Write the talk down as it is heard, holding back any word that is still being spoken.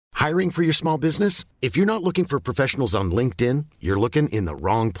Hiring for your small business? If you're not looking for professionals on LinkedIn, you're looking in the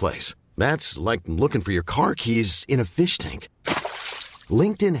wrong place. That's like looking for your car keys in a fish tank.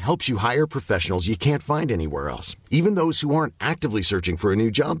 LinkedIn helps you hire professionals you can't find anywhere else, even those who aren't actively searching for a new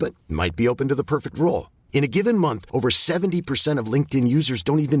job but might be open to the perfect role. In a given month, over 70% of LinkedIn users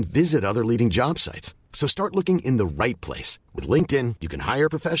don't even visit other leading job sites. So start looking in the right place. With LinkedIn, you can hire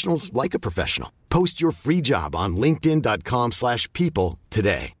professionals like a professional. Post your free job on linkedin.com/people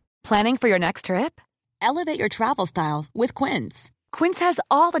today. Planning for your next trip? Elevate your travel style with Quince. Quince has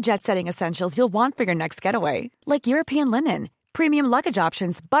all the jet-setting essentials you'll want for your next getaway, like European linen, premium luggage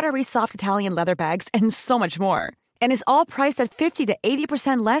options, buttery soft Italian leather bags, and so much more. And is all priced at 50 to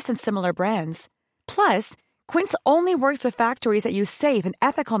 80% less than similar brands. Plus, Quince only works with factories that use safe and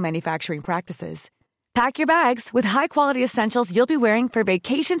ethical manufacturing practices. Pack your bags with high-quality essentials you'll be wearing for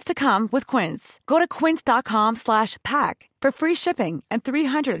vacations to come with Quince. Go to quince.com/pack for free shipping and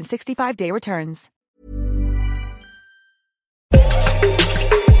 365-day returns.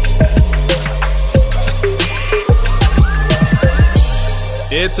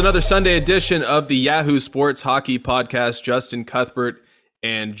 It's another Sunday edition of the Yahoo Sports Hockey Podcast. Justin Cuthbert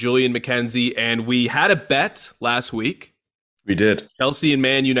and Julian McKenzie, and we had a bet last week. We did. Chelsea and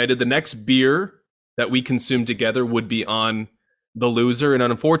Man United. The next beer that we consumed together would be on the loser, and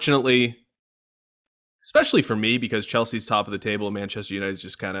unfortunately, especially for me, because Chelsea's top of the table, Manchester United is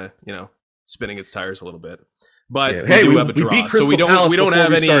just kind of, spinning its tires a little bit. But we do have a draw, beat Crystal so Palace we don't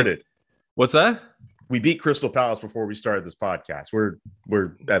have any. Started. What's that? We beat Crystal Palace before we started this podcast.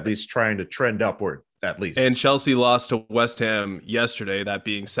 We're at least trying to trend upward, at least. And Chelsea lost to West Ham yesterday, that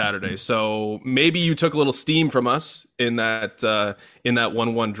being Saturday. So maybe you took a little steam from us in that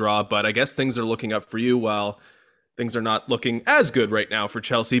 1-1 draw, but I guess things are looking up for you while things are not looking as good right now for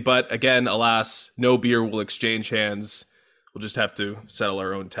Chelsea. But again, alas, no beer will exchange hands. We'll just have to settle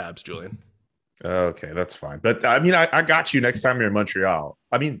our own tabs, Julian. Okay, that's fine. But I mean, I got you next time you're in Montreal.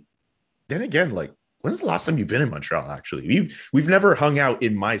 I mean, then again, like, when's the last time you've been in Montreal, actually? We've never hung out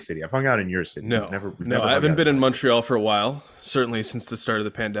in my city. I've hung out in your city. No, I haven't been in Montreal for a while, certainly since the start of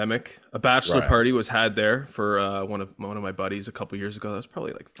the pandemic. A bachelor party was had there for one of my buddies a couple years ago. That was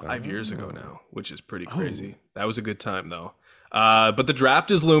probably like 5 years ago now, which is pretty crazy. That was a good time, though. But the draft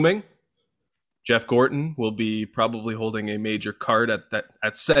is looming. Jeff Gorton will be probably holding a major card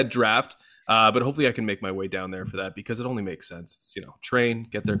at said draft. But hopefully I can make my way down there for that, because it only makes sense. It's, train,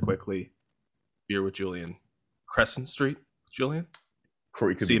 get there quickly. Beer with Julian. Crescent Street with Julian.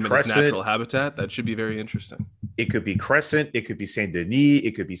 See him in his natural habitat. That should be very interesting. It could be Crescent. It could be Saint Denis.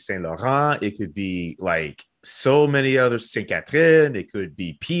 It could be Saint Laurent. It could be like so many others. Saint Catherine. It could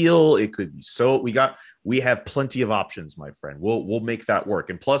be Peel. It could be we have plenty of options, my friend. We'll make that work.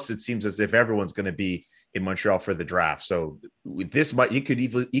 And plus, it seems as if everyone's going to be in Montreal for the draft. So it could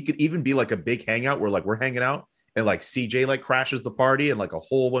even be like a big hangout where like we're hanging out. And like CJ like crashes the party and like a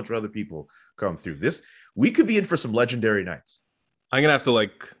whole bunch of other people come through. We could be in for some legendary nights. I'm gonna have to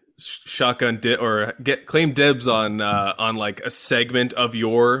like shotgun claim dibs on like a segment of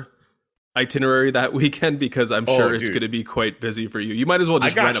your itinerary that weekend, because I'm sure it's going to be quite busy for you. You might as well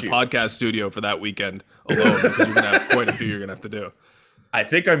just rent a podcast studio for that weekend alone, because you're gonna have quite a few you're gonna have to do. I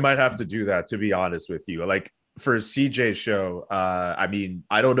think I might have to do that, to be honest with you. Like, for CJ's show, I mean,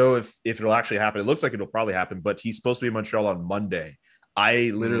 I don't know if it'll actually happen. It looks like it'll probably happen, but he's supposed to be in Montreal on Monday.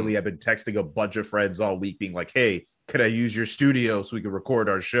 I literally have been texting a bunch of friends all week being like, hey, could I use your studio so we can record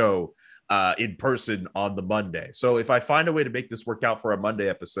our show in person on the Monday? So if I find a way to make this work out for a Monday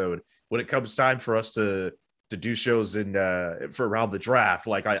episode, when it comes time for us to do shows for around the draft,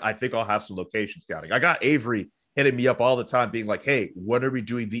 like I think I'll have some location scouting. I got Avery hitting me up all the time being like, hey, when are we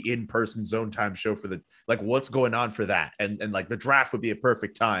doing the in-person Zone Time show for what's going on for that? And like the draft would be a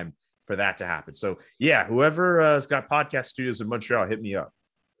perfect time for that to happen. So yeah, whoever has got podcast studios in Montreal, hit me up.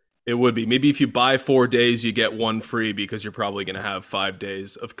 It would be. Maybe if you buy 4 days, you get one free, because you're probably going to have 5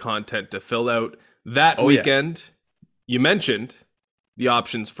 days of content to fill out that weekend. Yeah. You mentioned the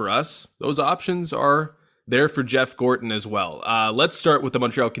options for us. Those options are there for Jeff Gorton as well. Let's start with the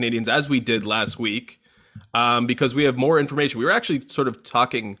Montreal Canadiens, as we did last week, because we have more information. We were actually sort of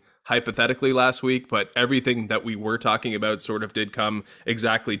talking hypothetically last week, but everything that we were talking about sort of did come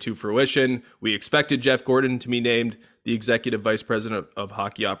exactly to fruition. We expected Jeff Gorton to be named the executive vice president of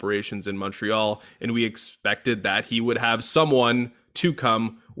hockey operations in Montreal, and we expected that he would have someone to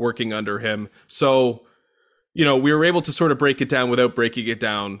come working under him. So, we were able to sort of break it down without breaking it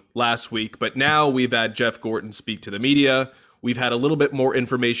down last week, but now we've had Jeff Gorton speak to the media. We've had a little bit more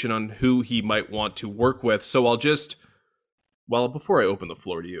information on who he might want to work with. So before I open the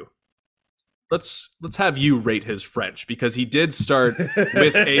floor to you, let's have you rate his French, because he did start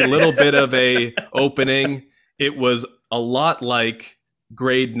with a little bit of a opening. It was a lot like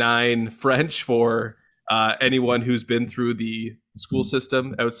grade 9 French for anyone who's been through the school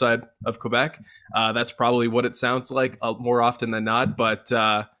system outside of Quebec. That's probably what it sounds like more often than not. But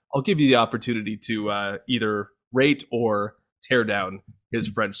I'll give you the opportunity to either rate or tear down his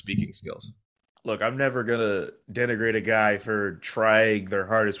French speaking skills. Look, I'm never going to denigrate a guy for trying their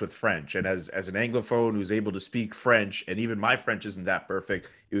hardest with French. And as an Anglophone who's able to speak French, and even my French isn't that perfect,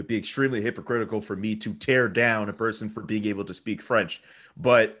 it would be extremely hypocritical for me to tear down a person for being able to speak French.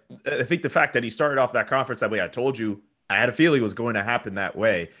 But I think the fact that he started off that conference that way, I told you, I had a feeling it was going to happen that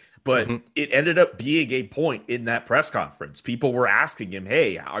way. But it ended up being a point in that press conference. People were asking him,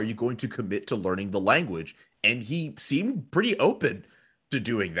 hey, are you going to commit to learning the language? And he seemed pretty open to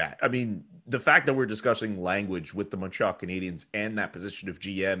doing that. I mean, the fact that we're discussing language with the Montreal Canadiens and that position of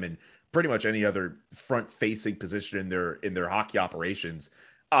GM and pretty much any other front-facing position in their hockey operations,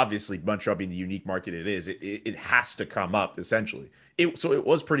 obviously Montreal being the unique market it is, it has to come up essentially. So it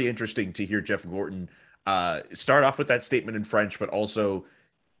was pretty interesting to hear Jeff Gorton start off with that statement in French, but also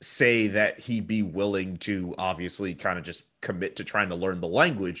say that he'd be willing to obviously kind of just commit to trying to learn the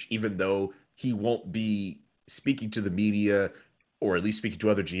language, even though he won't be speaking to the media or at least speaking to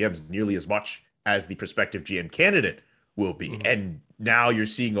other GMs nearly as much as the prospective GM candidate will be. And now you're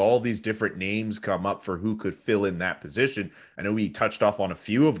seeing all these different names come up for who could fill in that position. I know we touched off on a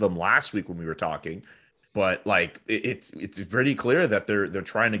few of them last week when we were talking, but like it's pretty clear that they're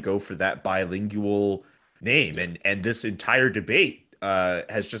trying to go for that bilingual name. And this entire debate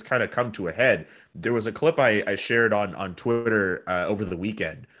has just kind of come to a head. There was a clip I shared on Twitter over the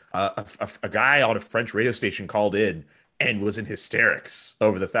weekend. A guy on a French radio station called in and was in hysterics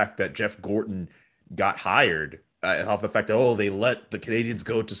over the fact that Jeff Gorton got hired off the fact that, they let the Canadians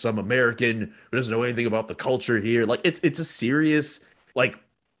go to some American who doesn't know anything about the culture here. Like it's a serious, like,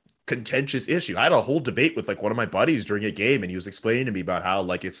 contentious issue. I had a whole debate with like one of my buddies during a game, and he was explaining to me about how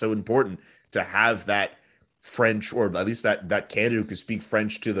like it's so important to have that French, or at least that candidate who can speak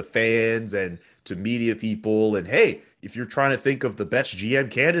French to the fans and to media people. And hey, if you're trying to think of the best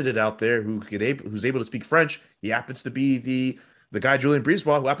GM candidate out there who's able to speak French, he happens to be the guy Julien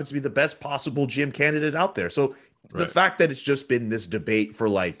BriseBois, who happens to be the best possible GM candidate out there. So the fact that it's just been this debate for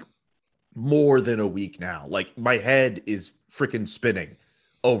like more than a week now, like my head is freaking spinning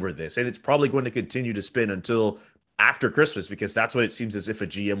over this, and it's probably going to continue to spin until after Christmas, because that's what it seems as if a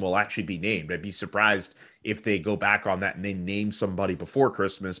GM will actually be named. I'd be surprised if they go back on that and they name somebody before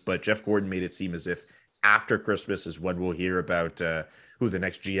Christmas, but Jeff Gorton made it seem as if after Christmas is when we'll hear about who the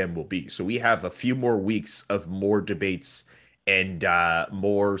next GM will be. So we have a few more weeks of more debates and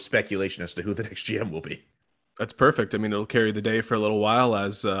more speculation as to who the next GM will be. That's perfect. I mean, it'll carry the day for a little while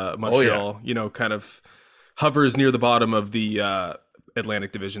as Montreal, kind of hovers near the bottom of the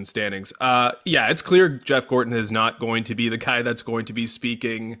Atlantic Division standings. It's clear Jeff Gorton is not going to be the guy that's going to be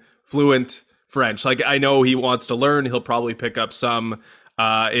speaking fluent French. Like, I know he wants to learn. He'll probably pick up some,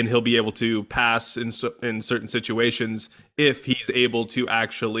 and he'll be able to pass in certain situations if he's able to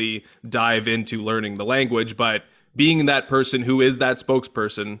actually dive into learning the language. But being that person who is that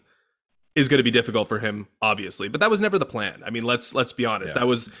spokesperson is going to be difficult for him, obviously. But that was never the plan. I mean, let's be honest. Yeah. That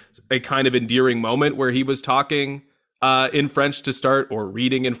was a kind of endearing moment where he was talking in French to start, or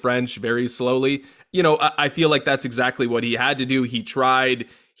reading in French very slowly. I feel like that's exactly what he had to do. He tried.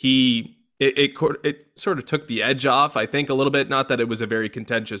 It sort of took the edge off, I think, a little bit. Not that it was a very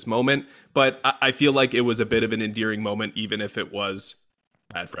contentious moment, but I feel like it was a bit of an endearing moment, even if it was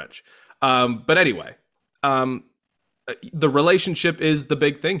bad French. But anyway, the relationship is the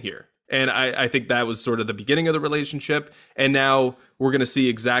big thing here. And I think that was sort of the beginning of the relationship. And now we're going to see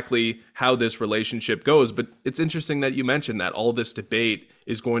exactly how this relationship goes. But it's interesting that you mentioned that all this debate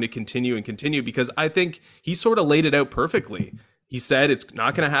is going to continue, because I think he sort of laid it out perfectly. He said it's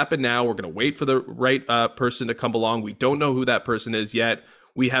not going to happen now. We're going to wait for the right person to come along. We don't know who that person is yet.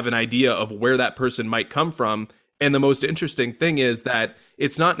 We have an idea of where that person might come from. And the most interesting thing is that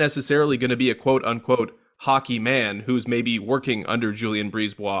it's not necessarily going to be a quote unquote hockey man who's maybe working under Julien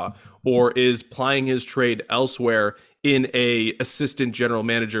BriseBois or is plying his trade elsewhere in a assistant general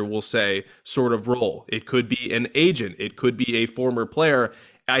manager, we'll say, sort of role. It could be an agent. It could be a former player.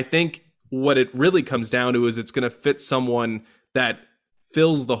 I think what it really comes down to is it's going to fit someone that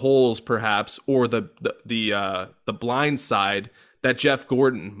fills the holes, perhaps, or the blind side that Jeff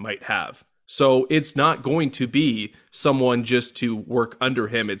Gorton might have. So it's not going to be someone just to work under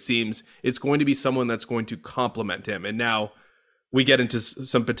him. It seems it's going to be someone that's going to complement him. And now we get into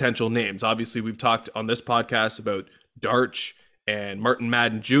some potential names. Obviously, we've talked on this podcast about Darch and Martin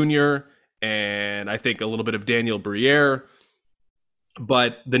Madden Jr. and I think a little bit of Daniel Briere.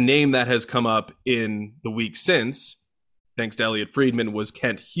 But the name that has come up in the week since, thanks to Elliot Friedman, was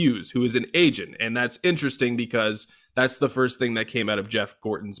Kent Hughes, who is an agent. And that's interesting because that's the first thing that came out of Jeff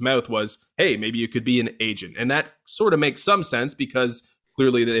Gorton's mouth was, hey, maybe you could be an agent. And that sort of makes some sense because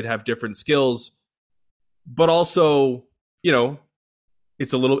clearly they'd have different skills. But also,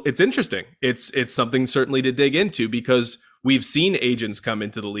 it's interesting. It's something certainly to dig into because we've seen agents come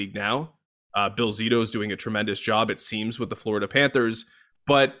into the league now. Bill Zito is doing a tremendous job, it seems, with the Florida Panthers.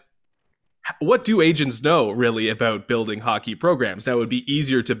 But what do agents know really about building hockey programs? Now, it would be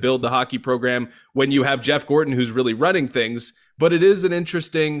easier to build the hockey program when you have Jeff Gorton, who's really running things, but it is an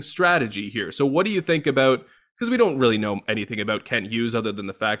interesting strategy here. So what do you think about, because we don't really know anything about Kent Hughes other than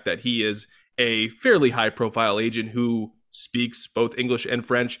the fact that he is a fairly high profile agent who speaks both English and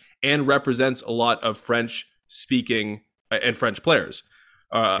French and represents a lot of French speaking and French players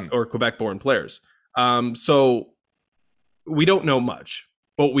or Quebec born players. So we don't know much.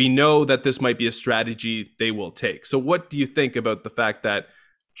 But we know that this might be a strategy they will take. So what do you think about the fact that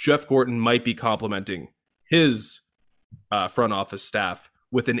Jeff Gorton might be complementing his front office staff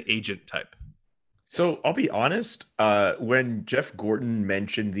with an agent type? So I'll be honest, when Jeff Gorton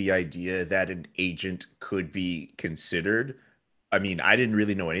mentioned the idea that an agent could be considered, I mean, I didn't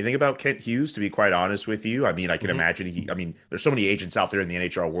really know anything about Kent Hughes, to be quite honest with you. I mean, I can imagine there's so many agents out there in the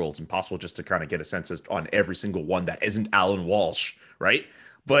NHL world. It's impossible just to kind of get a sense on every single one that isn't Alan Walsh, right?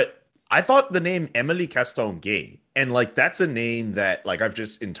 But I thought the name Emily Castonguay, and like that's a name that like I've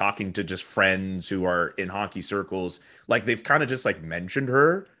just in talking to just friends who are in hockey circles, like they've kind of just like mentioned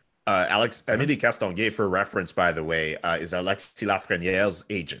her. Emily Castonguay, for reference, by the way, is Alexis Lafreniere's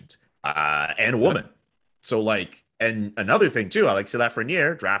agent and a woman. So like, and another thing too, Alexis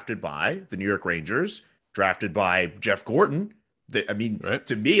Lafreniere drafted by the New York Rangers, drafted by Jeff Gorton.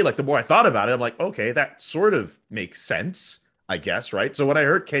 To me, like the more I thought about it, I'm like, okay, that sort of makes sense, I guess, right? So when I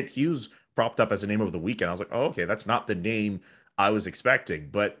heard Kent Hughes propped up as a name of the weekend, I was like, oh, okay, that's not the name I was expecting.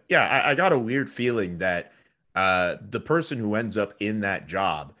 But yeah, I got a weird feeling that the person who ends up in that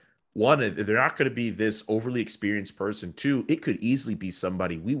job, one, they're not going to be this overly experienced person. Two, it could easily be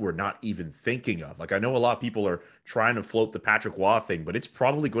somebody we were not even thinking of. Like I know a lot of people are trying to float the Patrick Waugh thing, but it's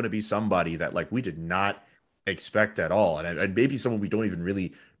probably going to be somebody that like we did not expect at all, and maybe someone we don't even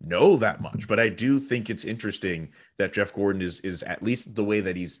really know that much. But I do think it's interesting that Jeff Gorton is at least the way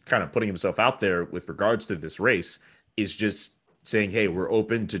that he's kind of putting himself out there with regards to this race is just saying, hey, we're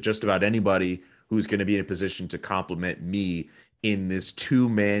open to just about anybody who's going to be in a position to complement me in this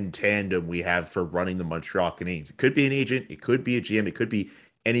two-man tandem we have for running the Montreal Canadiens. It could be an agent, it could be a GM, it could be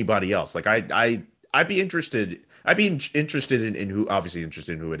anybody else. Like I'd be interested. I'd be interested in who, obviously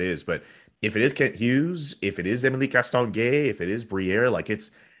interested in who it is, but if it is Kent Hughes, if it is Emily Castonguay, if it is Briere, like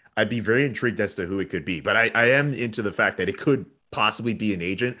I'd be very intrigued as to who it could be. But I am into the fact that it could possibly be an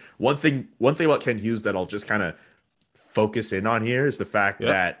agent. One thing about Kent Hughes that I'll just kind of focus in on here is the fact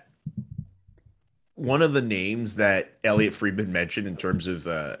that one of the names that Elliot Friedman mentioned in terms of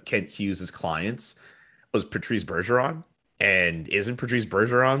Kent Hughes' clients was Patrice Bergeron. And isn't Patrice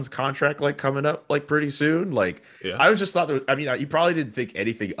Bergeron's contract like coming up like pretty soon? Like I was just thought you probably didn't think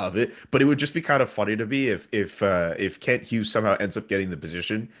anything of it, but it would just be kind of funny to me if Kent Hughes somehow ends up getting the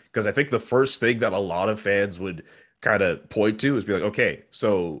position, because I think the first thing that a lot of fans would kind of point to is be like, okay,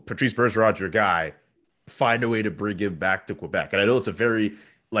 so Patrice Bergeron's your guy, find a way to bring him back to Quebec. And I know it's a very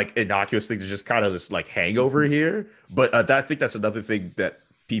like innocuous thing to just kind of just like hang over here, but I think that's another thing that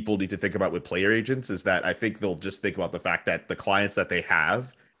people need to think about with player agents is that I think they'll just think about the fact that the clients that they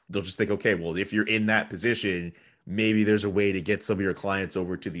have, they'll just think, okay, well, if you're in that position, maybe there's a way to get some of your clients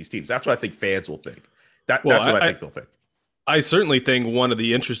over to these teams. That's what I think fans will think. That's what I think they'll think. I certainly think one of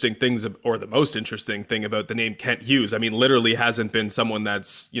the interesting things, or the most interesting thing about the name Kent Hughes, I mean, literally hasn't been someone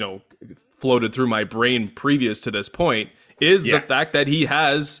that's, floated through my brain previous to this point, is the fact that he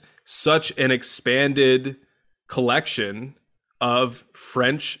has such an expanded collection of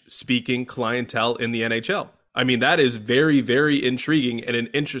French-speaking clientele in the NHL. I mean, that is very, very intriguing and an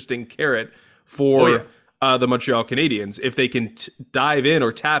interesting carrot for the Montreal Canadiens. If they can dive in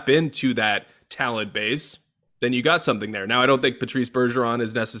or tap into that talent base, then you got something there. Now, I don't think Patrice Bergeron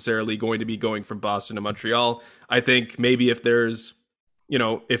is necessarily going to be going from Boston to Montreal. I think maybe if there's,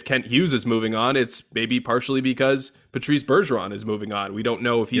 if Kent Hughes is moving on, it's maybe partially because Patrice Bergeron is moving on. We don't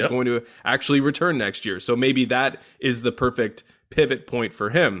know if he's going to actually return next year. So maybe that is the perfect pivot point for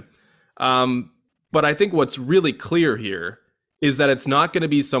him. But I think what's really clear here is that it's not going to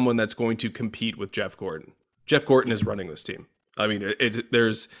be someone that's going to compete with Jeff Gorton. Jeff Gorton is running this team. I mean,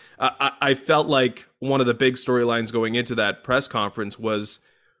 I felt like one of the big storylines going into that press conference was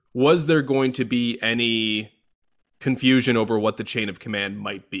was there going to be any confusion over what the chain of command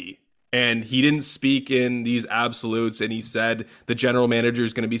might be? And he didn't speak in these absolutes, and he said the general manager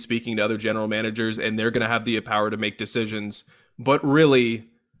is going to be speaking to other general managers, and they're going to have the power to make decisions. But really,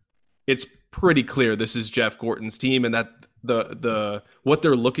 it's pretty clear this is Jeff Gorton's team, and that the what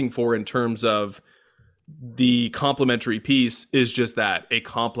they're looking for in terms of the complementary piece is just that, a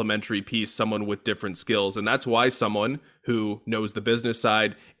complementary piece, someone with different skills. And that's why someone who knows the business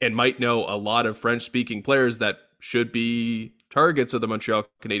side and might know a lot of French-speaking players that should be targets of the Montreal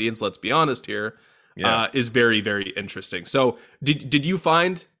Canadiens, let's be honest here, is very, very interesting. So did you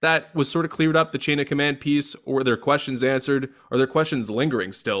find that was sort of cleared up, the chain of command piece, or were there questions answered? Are there questions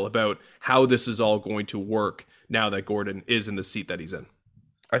lingering still about how this is all going to work now that Gorton is in the seat that he's in?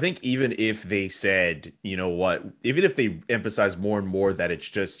 I think even if they said, you know what, even if they emphasize more and more that it's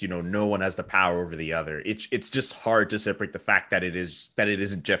just, you know, no one has the power over the other, it's just hard to separate the fact that it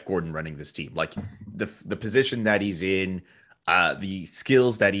isn't Jeff Gorton running this team. Like the position that he's in, the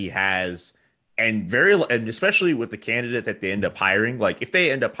skills that he has, and especially with the candidate that they end up hiring. Like if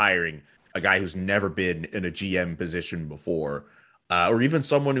they end up hiring a guy who's never been in a GM position before, or even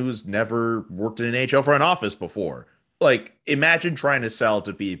someone who's never worked in an NHL front office before. Like, imagine trying to sell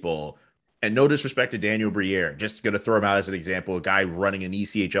to people, and no disrespect to Daniel Briere, just going to throw him out as an example, a guy running an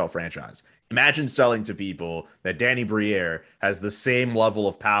ECHL franchise. Imagine selling to people that Danny Briere has the same level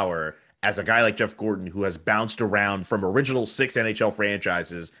of power as a guy like Jeff Gorton, who has bounced around from original 6 NHL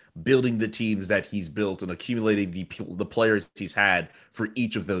franchises, building the teams that he's built and accumulating the players he's had for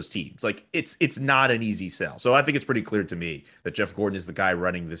each of those teams. Like, it's not an easy sell. So I think it's pretty clear to me that Jeff Gorton is the guy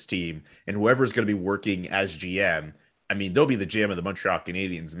running this team, and whoever's going to be working as GM, I mean, they'll be the GM of the Montreal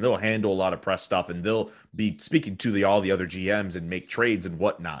Canadiens, and they'll handle a lot of press stuff, and they'll be speaking to all the other GMs and make trades and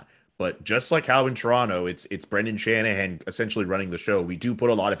whatnot. But just like how in Toronto, it's Brendan Shanahan essentially running the show. We do put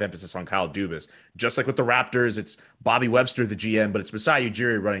a lot of emphasis on Kyle Dubas. Just like with the Raptors, it's Bobby Webster, the GM, but it's Masai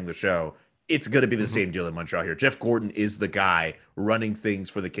Ujiri running the show. It's going to be the same deal in Montreal here. Jeff Gorton is the guy running things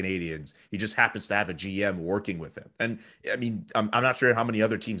for the Canadiens. He just happens to have a GM working with him. And I mean, I'm not sure how many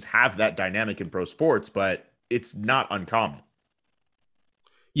other teams have that dynamic in pro sports, but it's not uncommon.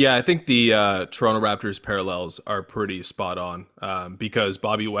 Yeah, I think the Toronto Raptors parallels are pretty spot on because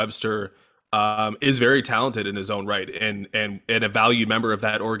Bobby Webster is very talented in his own right and a valued member of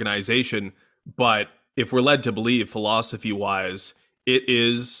that organization. But if we're led to believe philosophy-wise, it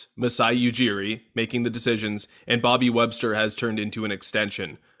is Masai Ujiri making the decisions, and Bobby Webster has turned into an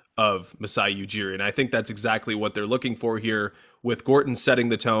extension of Masai Ujiri. And I think that's exactly what they're looking for here, with Gorton setting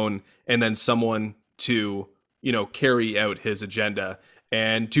the tone and then someone to, you know, carry out his agenda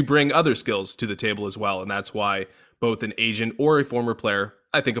and to bring other skills to the table as well. And that's why both an agent or a former player,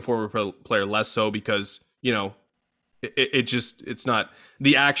 I think a former player less so, because, you know, it's not,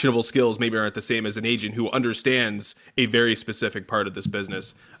 the actionable skills maybe aren't the same as an agent who understands a very specific part of this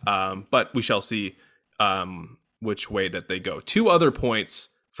business. But we shall see which way that they go. 2 other points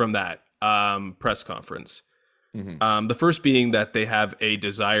from that press conference. Mm-hmm. The first being that they have a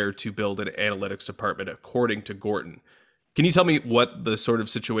desire to build an analytics department, according to Gorton. Can you tell me what the sort of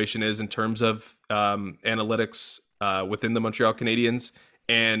situation is in terms of analytics within the Montreal Canadiens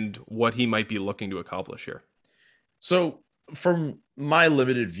and what he might be looking to accomplish here? So from my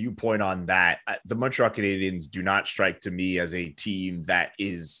limited viewpoint on that, the Montreal Canadiens do not strike to me as a team that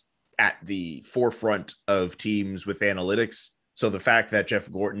is at the forefront of teams with analytics. So the fact that Jeff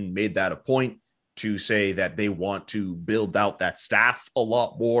Gorton made that a point to say that they want to build out that staff a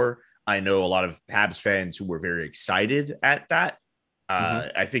lot more. I know a lot of Habs fans who were very excited at that.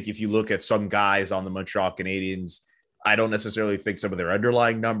 I think if you look at some guys on the Montreal Canadiens, I don't necessarily think some of their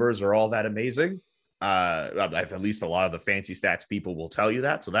underlying numbers are all that amazing. At least a lot of the fancy stats people will tell you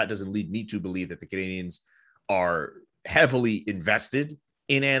that. So that doesn't lead me to believe that the Canadiens are heavily invested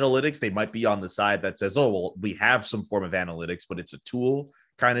in analytics. They might be on the side that says, oh, well, we have some form of analytics, but it's a tool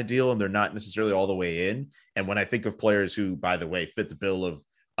kind of deal, and they're not necessarily all the way in. And when I think of players who, by the way, fit the bill of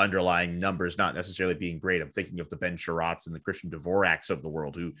underlying numbers not necessarily being great, I'm thinking of the Ben Sherratts and the Christian Dvoraks of the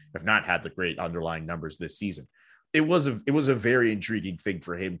world, who have not had the great underlying numbers this season. It was a very intriguing thing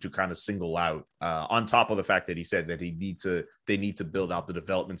for him to kind of single out, on top of the fact that he said that they need to build out the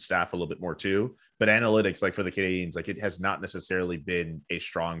development staff a little bit more too. But analytics, like for the Canadiens, like it has not necessarily been a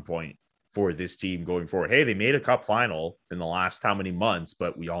strong point for this team going forward. Hey, they made a cup final in the last how many months,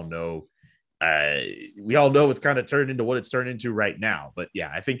 but we all know it's kind of turned into what it's turned into right now. But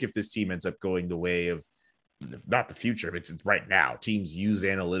yeah, I think if this team ends up going the way of, not the future, but it's right now, teams use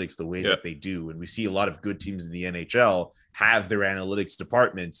analytics the way that they do. And we see a lot of good teams in the NHL have their analytics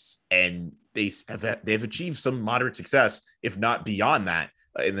departments, and they've achieved some moderate success, if not beyond that,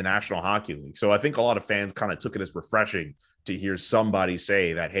 in the National Hockey League. So I think a lot of fans kind of took it as refreshing to hear somebody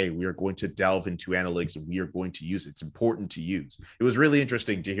say that, hey, we are going to delve into analytics and we are going to use it. It's important to use. It was really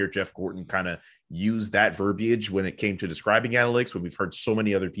interesting to hear Jeff Gorton kind of use that verbiage when it came to describing analytics, when we've heard so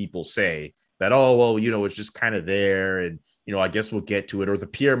many other people say that, oh, well, it's just kind of there. And, I guess we'll get to it. Or the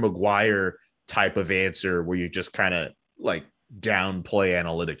Pierre Maguire type of answer where you just kind of like downplay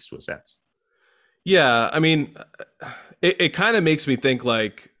analytics to a sense. Yeah. I mean, it kind of makes me think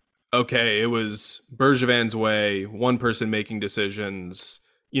like, okay, it was Bergevin's way, one person making decisions,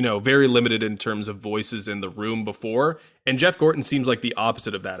 very limited in terms of voices in the room before. And Jeff Gorton seems like the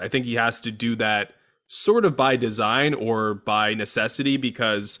opposite of that. I think he has to do that sort of by design or by necessity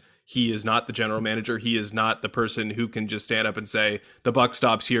because he is not the general manager. He is not the person who can just stand up and say, the buck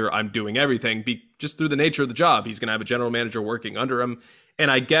stops here, I'm doing everything. Just through the nature of the job, he's going to have a general manager working under him. And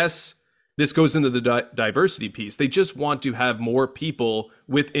I guess this goes into the diversity piece. They just want to have more people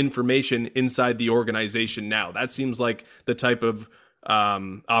with information inside the organization now. That seems like the type of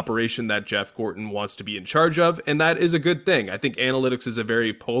operation that Jeff Gorton wants to be in charge of, and that is a good thing. I think analytics is a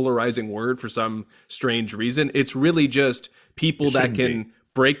very polarizing word for some strange reason. It's really just people that can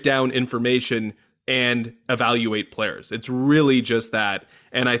break down information and evaluate players. It's really just that.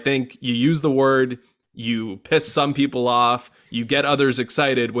 And I think you use the word, you piss some people off, you get others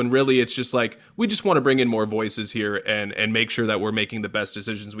excited, when really it's just like, we just want to bring in more voices here and make sure that we're making the best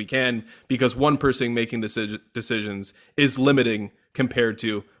decisions we can, because one person making decisions is limiting compared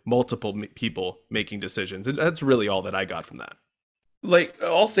to multiple people making decisions. And that's really all that I got from that. Like,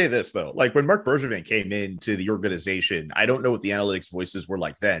 I'll say this, though. Like, when Marc Bergevin came into the organization, I don't know what the analytics voices were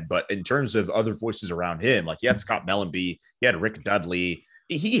like then, but in terms of other voices around him, like, he had Scott Mellanby, he had Rick Dudley,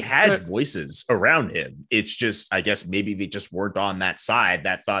 he had voices around him. It's just, I guess maybe they just weren't on that side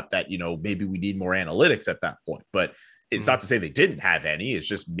that thought that, maybe we need more analytics at that point. But it's not to say they didn't have any. It's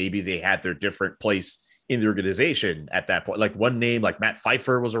just maybe they had their different place in the organization at that point. Like, one name like Matt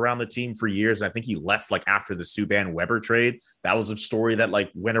Pfeiffer was around the team for years, and I think he left like after the Subban Weber trade. That was a story that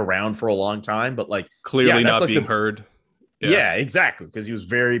like went around for a long time, but like clearly not being heard. Yeah, exactly, because he was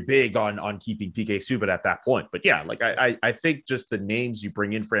very big on keeping PK Subban at that point. But yeah, like I think just the names you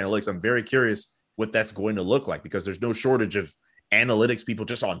bring in for analytics, I'm very curious what that's going to look like, because there's no shortage of analytics people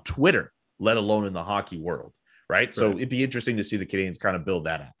just on Twitter, let alone in the hockey world, right? So it'd be interesting to see the Canadiens kind of build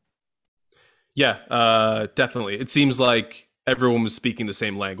that out. Yeah, definitely. It seems like everyone was speaking the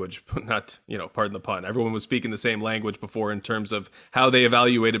same language, not, pardon the pun. Everyone was speaking the same language before in terms of how they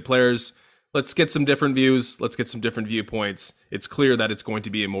evaluated players. Let's get some different views. Let's get some different viewpoints. It's clear that it's going to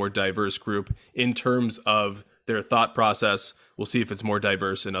be a more diverse group in terms of their thought process. We'll see if it's more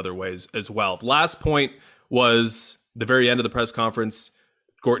diverse in other ways as well. The last point was the very end of the press conference.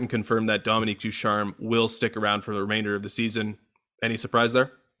 Gorton confirmed that Dominique Ducharme will stick around for the remainder of the season. Any surprise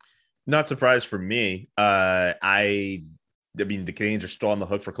there? Not surprised for me. I mean, the Canadiens are still on the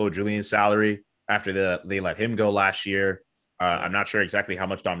hook for Claude Julien's salary after they let him go last year. I'm not sure exactly how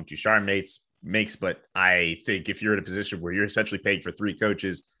much Dominique Ducharme makes, but I think if you're in a position where you're essentially paying for three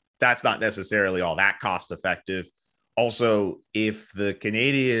coaches, that's not necessarily all that cost effective. Also, if the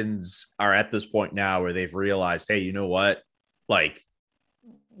Canadiens are at this point now where they've realized, hey, you know what? Like,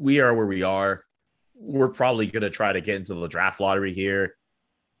 we are where we are. We're probably going to try to get into the draft lottery here.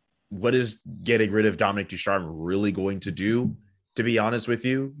 What is getting rid of Dominique Ducharme really going to do? To be honest with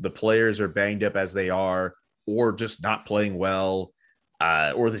you, the players are banged up as they are, or just not playing well,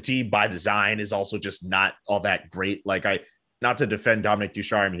 or the team by design is also just not all that great. Like, not to defend Dominique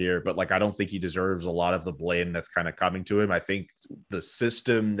Ducharme here, but like, I don't think he deserves a lot of the blame that's kind of coming to him. I think the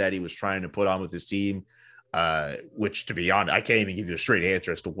system that he was trying to put on with his team, which, to be honest, I can't even give you a straight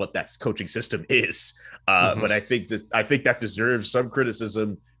answer as to what that coaching system is. But I think that deserves some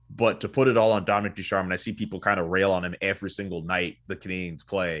criticism. But to put it all on Dominique Ducharme, and I see people kind of rail on him every single night the Canadiens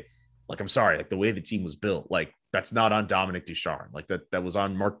play. Like, I'm sorry, like, the way the team was built, like, that's not on Dominique Ducharme. Like, that was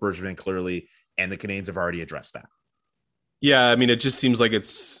on Marc Bergevin clearly, and the Canadiens have already addressed that. Yeah, I mean, it just seems like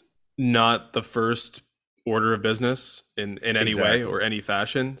it's not the first order of business in any way or any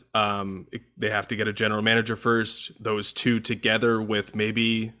fashion. They have to get a general manager first. Those two together with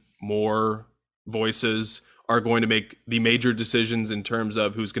maybe more voices are going to make the major decisions in terms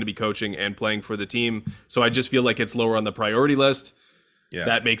of who's going to be coaching and playing for the team. So I just feel like it's lower on the priority list. Yeah.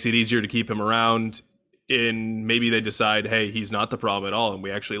 That makes it easier to keep him around. Maybe they decide, hey, he's not the problem at all, and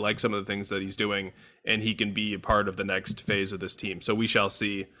we actually like some of the things that he's doing, and he can be a part of the next phase of this team. So we shall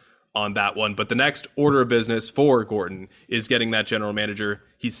see on that one. But the next order of business for Gorton is getting that general manager.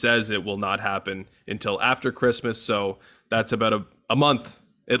 He says it will not happen until after Christmas, so that's about a month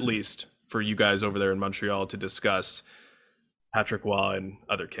at least for you guys over there in Montreal to discuss. Patrick Waugh and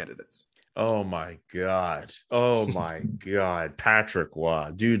other candidates. Oh my God. Oh my God. Patrick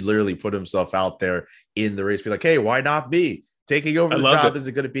Waugh. Dude literally put himself out there in the race. Be like, hey, why not me? Taking over the job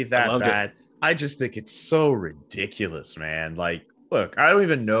isn't going to be that bad. I just think it's so ridiculous, man. Like, look, I don't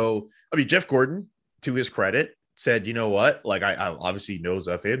even know. I mean, Jeff Gordon, to his credit, said, you know what? Like, I obviously knows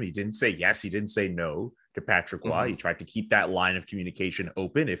of him. He didn't say yes. He didn't say no to Patrick Waugh. He tried to keep that line of communication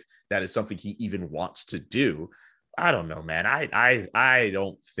open if that is something he even wants to do. I don't know, man. I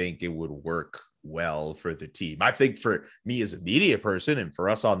don't think it would work well for the team. I think for me as a media person and for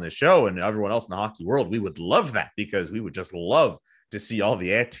us on this show and everyone else in the hockey world, we would love that because we would just love to see all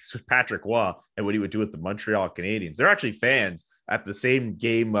the antics with Patrick Waugh and what he would do with the Montreal Canadiens. They're actually fans at the same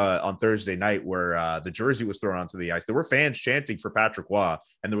game on Thursday night where the jersey was thrown onto the ice. There were fans chanting for Patrick Waugh,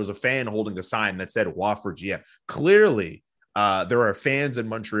 and there was a fan holding a sign that said Waugh for GM. Clearly, there are fans in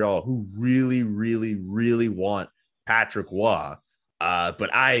Montreal who really, really, really want Patrick Waugh, but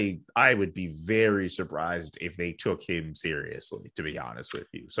I would be very surprised if they took him seriously, to be honest with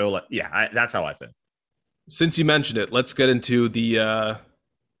you. So, yeah, that's how I think. Since you mentioned it, let's get into the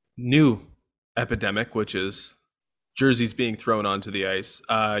new epidemic, which is jerseys being thrown onto the ice.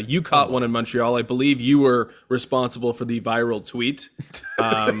 You caught one in Montreal. I believe you were responsible for the viral tweet,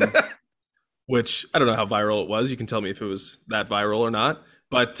 which I don't know how viral it was. You can tell me if it was that viral or not.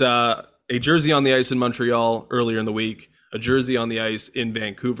 But a jersey on the ice in Montreal earlier in the week, a jersey on the ice in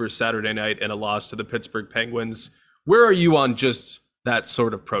Vancouver Saturday night, and a loss to the Pittsburgh Penguins. Where are you on just that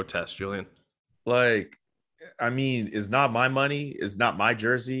sort of protest, Julian? Like, I mean, it's not my money, it's not my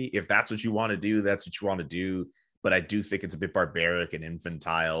jersey. If that's what you want to do, that's what you want to do. But I do think it's a bit barbaric and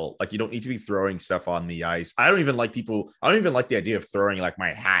infantile. Like, you don't need to be throwing stuff on the ice. I don't even like the idea of throwing like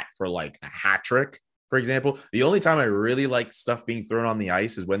my hat for like a hat trick, for example. The only time I really like stuff being thrown on the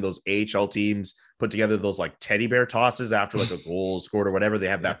ice is when those AHL teams put together those like teddy bear tosses after like a goal scored or whatever. They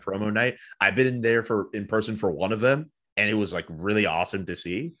have that promo night. I've been in there in person for one of them, and it was like really awesome to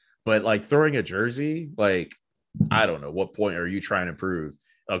see. But like throwing a jersey, like, I don't know, what point are you trying to prove?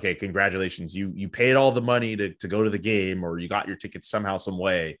 Okay, congratulations. You paid all the money to go to the game, or you got your tickets somehow, some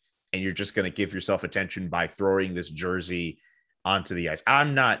way, and you're just going to give yourself attention by throwing this jersey onto the ice.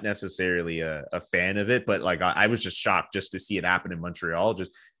 I'm not necessarily a fan of it, but like I was just shocked just to see it happen in Montreal.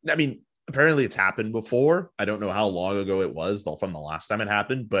 I mean, apparently it's happened before. I don't know how long ago it was from the last time it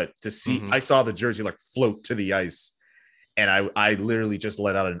happened, but to see, I saw the jersey like float to the ice, and I literally just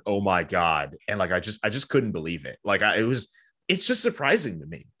let out an, oh my God. And like, I just couldn't believe it. Like it's just surprising to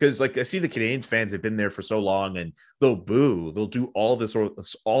me because like I see the Canadiens fans have been there for so long, and they'll boo, they'll do all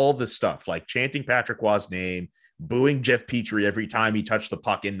this stuff, like chanting Patrick Waugh's name, booing Jeff Petrie every time he touched the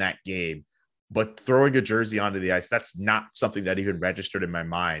puck in that game, but throwing a jersey onto the ice, that's not something that even registered in my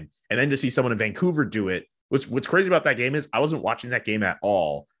mind. And then to see someone in Vancouver do it, what's crazy about that game is I wasn't watching that game at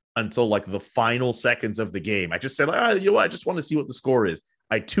all until like the final seconds of the game. I just said, you know what? I just want to see what the score is.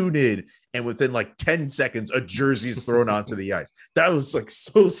 I tune in, and within like 10 seconds, a jersey is thrown onto the ice. That was like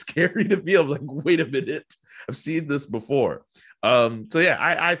so scary to me. I'm like, wait a minute, I've seen this before. So yeah,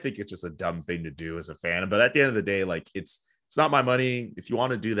 I think it's just a dumb thing to do as a fan. But at the end of the day, like it's not my money. If you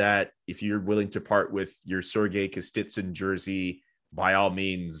want to do that, if you're willing to part with your Sergei Kostitsyn jersey, by all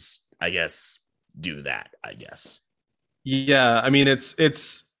means, I guess do that. I guess. Yeah, I mean it's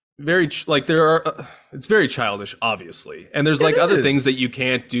very it's very childish, obviously, and there's like other things that you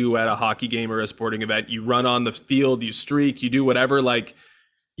can't do at a hockey game or a sporting event. You run on the field, you streak, you do whatever. Like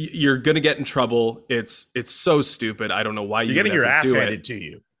you're gonna get in trouble. It's so stupid. I don't know why you're getting your ass handed to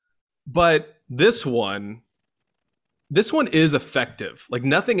you. But this one is effective. Like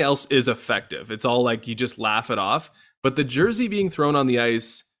nothing else is effective. It's all like you just laugh it off. But the jersey being thrown on the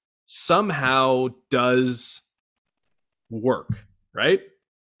ice somehow does work, right?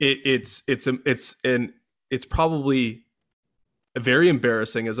 It's probably very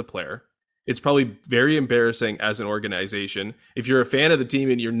embarrassing as a player. It's probably very embarrassing as an organization. If you're a fan of the team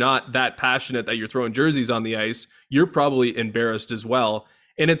and you're not that passionate that you're throwing jerseys on the ice, you're probably embarrassed as well.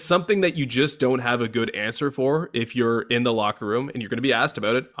 And it's something that you just don't have a good answer for if you're in the locker room, and you're going to be asked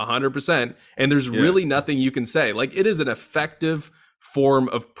about it 100%. And there's really nothing you can say. Like, it is an effective form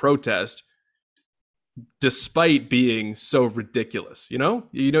of protest, despite being so ridiculous. You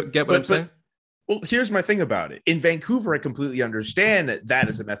don't get what I'm saying? Well, here's my thing about it. In Vancouver, I completely understand that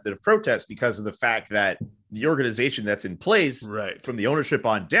as a method of protest because of the fact that the organization that's in place, right, from the ownership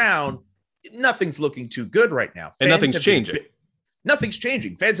on down, nothing's looking too good right now. And nothing's changing. Nothing's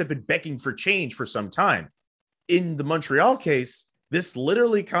changing. Fans have been begging for change for some time. In the Montreal case, this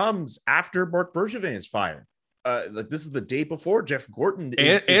literally comes after Marc Bergevin is fired. Like this is the day before Jeff Gordon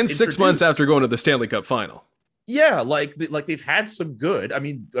is and 6 months after going to the Stanley Cup final. Yeah, like they've had some good.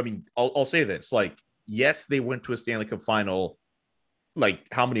 I'll say this. Like, yes, they went to a Stanley Cup final like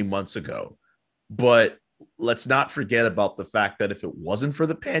how many months ago, but let's not forget about the fact that if it wasn't for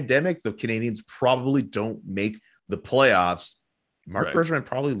the pandemic, the Canadiens probably don't make the playoffs. Marc Bergevin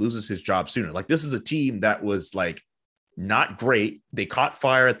probably loses his job sooner. Like, this is a team that was like not great. They caught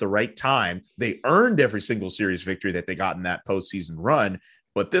fire at the right time. They earned every single series victory that they got in that postseason run.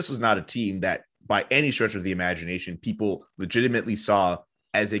 But this was not a team that, by any stretch of the imagination, people legitimately saw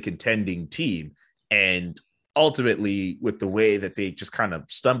as a contending team. And ultimately, with the way that they just kind of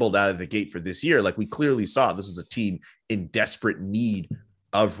stumbled out of the gate for this year, like, we clearly saw this was a team in desperate need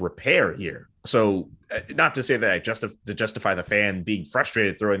of repair here. So not to say that to justify the fan being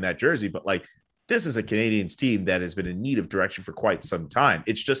frustrated throwing that jersey, but like, this is a Canadiens team that has been in need of direction for quite some time.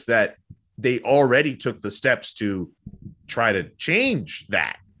 It's just that they already took the steps to try to change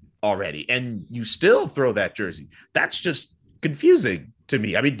that already. And you still throw that jersey. That's just confusing to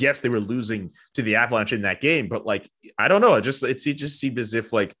me. I mean, yes, they were losing to the Avalanche in that game, but like, I don't know. It just seemed as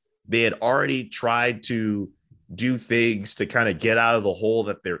if like they had already tried to do things to kind of get out of the hole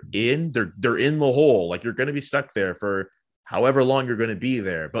that they're in. They're in the hole. Like, you're going to be stuck there for however long you're going to be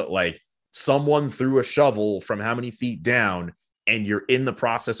there. But like, someone threw a shovel from how many feet down, and you're in the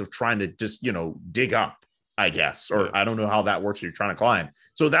process of trying to just, dig up, I guess, or I don't know how that works. You're trying to climb.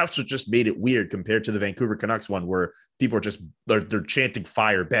 So that's what just made it weird compared to the Vancouver Canucks one, where people are just, they're chanting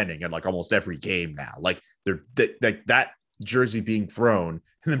fire Benning in like almost every game now. Like, that jersey being thrown,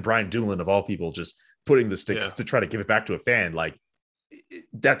 and then Brian Dumoulin of all people just putting the stick to try to give it back to a fan. Like,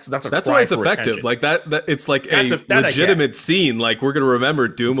 that's why it's effective. Attention. Like that it's like a legitimate scene. Like, we're going to remember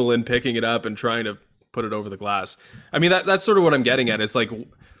Dumoulin picking it up and trying to put it over the glass. I mean, that's sort of what I'm getting at. It's like,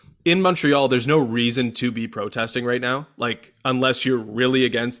 in Montreal, there's no reason to be protesting right now. Like, unless you're really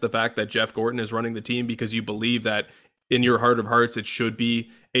against the fact that Jeff Gorton is running the team because you believe that in your heart of hearts, it should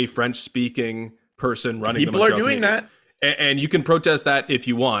be a French speaking person running. People are doing that. And you can protest that if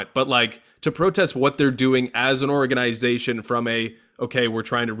you want, but like, to protest what they're doing as an organization from okay, we're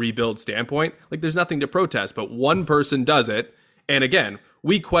trying to rebuild standpoint, like, there's nothing to protest, but one person does it. And again,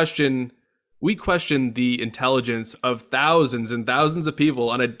 we question the intelligence of thousands and thousands of people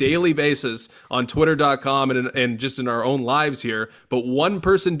on a daily basis on twitter.com and just in our own lives here. But one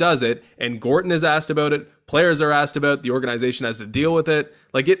person does it, and Gorton is asked about it. Players are asked about it. The organization has to deal with it.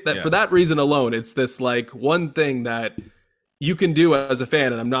 Like, for that reason alone, it's this like one thing that you can do as a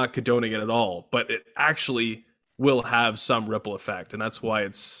fan, and I'm not condoning it at all, but it actually will have some ripple effect. And that's why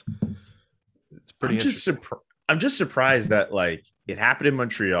it's pretty interesting. I'm just surprised that like it happened in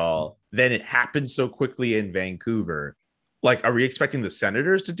Montreal, then it happened so quickly in Vancouver. Like, are we expecting the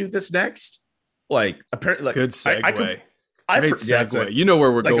Senators to do this next? Like, apparently, like, good segue. Great segue. You know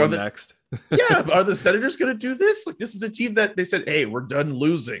where we're going next. Yeah, are the Senators going to do this? Like, this is a team that they said, "Hey, we're done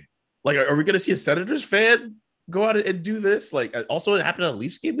losing." Like, are we going to see a Senators fan go out and do this? Like, also, it happened at a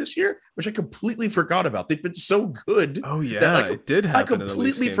Leafs game this year, which I completely forgot about. They've been so good. Oh yeah, that, like, it did happen. I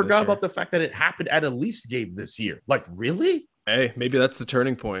completely forgot about the fact that it happened at a Leafs game this year. Like, really? Hey, maybe that's the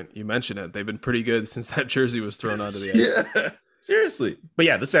turning point. You mentioned it. They've been pretty good since that jersey was thrown onto the ice. Yeah, seriously. But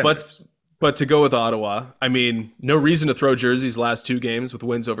yeah, the Senators. But to go with Ottawa, I mean, no reason to throw jerseys last two games with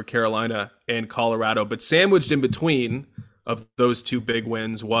wins over Carolina and Colorado. But sandwiched in between of those two big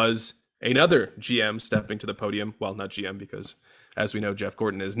wins was another GM stepping to the podium. Well, not GM, because as we know, Jeff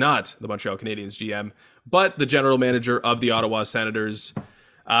Gorton is not the Montreal Canadiens GM, but the general manager of the Ottawa Senators,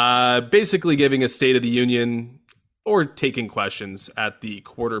 basically giving a State of the Union or taking questions at the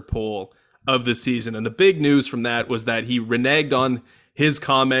quarter pole of the season. And the big news from that was that he reneged on his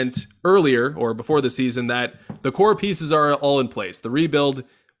comment earlier or before the season that the core pieces are all in place. The rebuild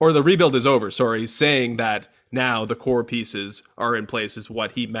is over, saying that now the core pieces are in place is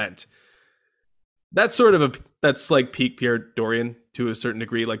what he meant. That's that's like peak Pierre Dorion to a certain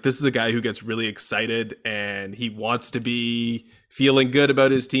degree. Like, this is a guy who gets really excited and he wants to be feeling good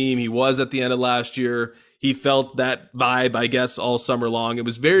about his team. He was at the end of last year. He felt that vibe, I guess, all summer long. It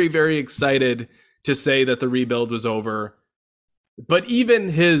was very, very excited to say that the rebuild was over. But even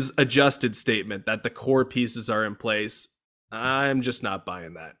his adjusted statement that the core pieces are in place, I'm just not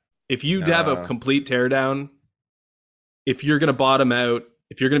buying that. If you have a complete teardown, if you're going to bottom out,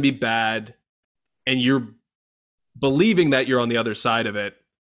 if you're going to be bad, and you're believing that you're on the other side of it,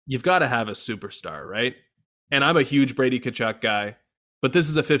 you've got to have a superstar, right? And I'm a huge Brady Tkachuk guy, but this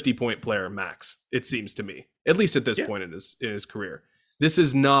is a 50-point player max, it seems to me, at least at this point in his career. This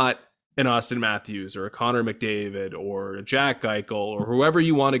is not an Austin Matthews or a Connor McDavid or a Jack Eichel or whoever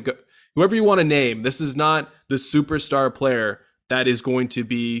you want to name. This is not the superstar player that is going to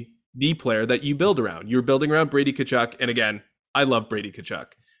be the player that you build around. You're building around Brady Tkachuk. And again, I love Brady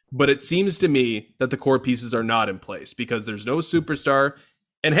Tkachuk. But it seems to me that the core pieces are not in place because there's no superstar.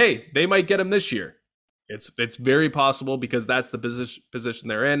 And hey, they might get him this year. It's very possible because that's the position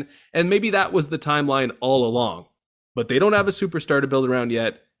they're in. And maybe that was the timeline all along. But they don't have a superstar to build around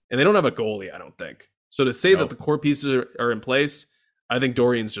yet. And they don't have a goalie, I don't think. So to say that the core pieces are in place, I think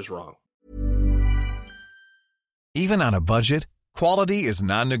Dorian's just wrong. Even on a budget, quality is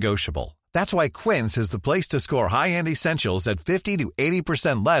non-negotiable. That's why Quince is the place to score high-end essentials at 50 to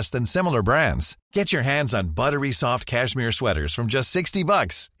 80% less than similar brands. Get your hands on buttery soft cashmere sweaters from just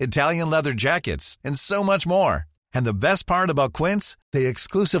 $60, Italian leather jackets, and so much more. And the best part about Quince, they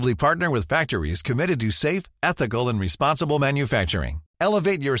exclusively partner with factories committed to safe, ethical, and responsible manufacturing.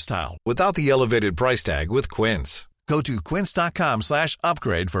 Elevate your style without the elevated price tag with Quince. Go to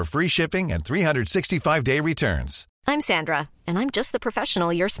quince.com/upgrade for free shipping and 365-day returns. I'm Sandra, and I'm just the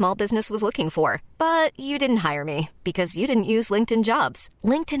professional your small business was looking for. But you didn't hire me because you didn't use LinkedIn Jobs.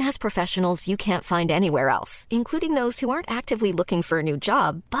 LinkedIn has professionals you can't find anywhere else, including those who aren't actively looking for a new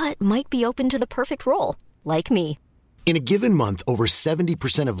job, but might be open to the perfect role, like me. In a given month, over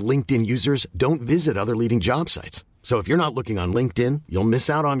 70% of LinkedIn users don't visit other leading job sites. So if you're not looking on LinkedIn, you'll miss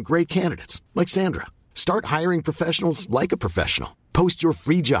out on great candidates like Sandra. Start hiring professionals like a professional. Post your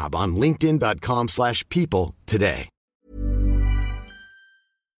free job on linkedin.com/people today.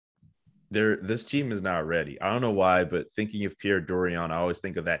 This team is not ready. I don't know why, but thinking of Pierre Dorion, I always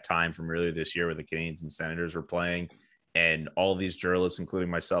think of that time from earlier this year where the Canadiens and Senators were playing, and all these journalists,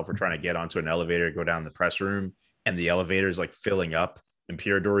 including myself, were trying to get onto an elevator, go down the press room, and the elevator is like filling up. And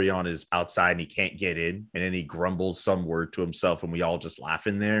Pierre Dorion is outside and he can't get in. And then he grumbles some word to himself and we all just laugh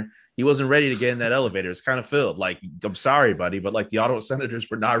in there. He wasn't ready to get in that elevator. It's kind of filled. Like, I'm sorry, buddy, but like the Ottawa Senators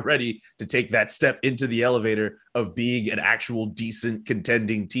were not ready to take that step into the elevator of being an actual decent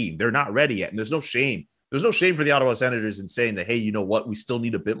contending team. They're not ready yet. And there's no shame. There's no shame for the Ottawa Senators in saying that, hey, you know what? We still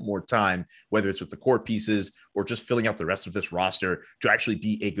need a bit more time, whether it's with the core pieces or just filling out the rest of this roster to actually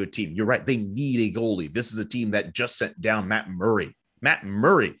be a good team. You're right. They need a goalie. This is a team that just sent down Matt Murray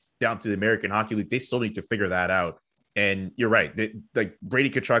down to the American Hockey League. They still need to figure that out. And you're right. Like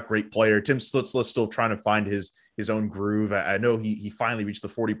Brady Tkachuk, great player. Tim Stützle still trying to find his own groove. I know he finally reached the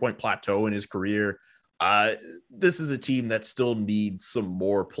 40-point plateau in his career. This is a team that still needs some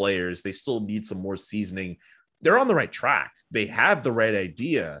more players. They still need some more seasoning. They're on the right track. They have the right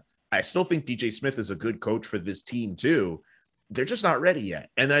idea. I still think DJ Smith is a good coach for this team too. They're just not ready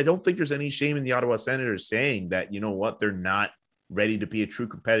yet. And I don't think there's any shame in the Ottawa Senators saying that, you know what, they're not ready to be a true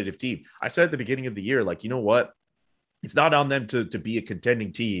competitive team. I said at the beginning of the year, like, you know what? It's not on them to be a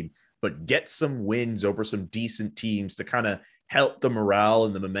contending team, but get some wins over some decent teams to kind of help the morale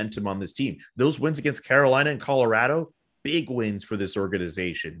and the momentum on this team. Those wins against Carolina and Colorado, big wins for this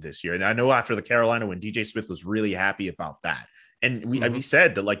organization this year. And I know after the Carolina win, DJ Smith was really happy about that. And we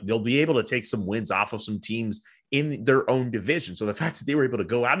said that like they'll be able to take some wins off of some teams in their own division. So the fact that they were able to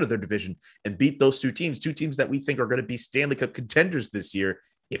go out of their division and beat those two teams that we think are going to be Stanley Cup contenders this year,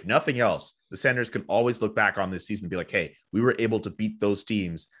 if nothing else, the Senators can always look back on this season and be like, hey, we were able to beat those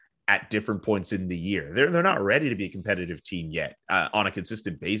teams at different points in the year. They're not ready to be a competitive team yet on a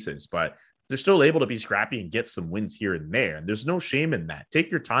consistent basis, but they're still able to be scrappy and get some wins here and there. And there's no shame in that.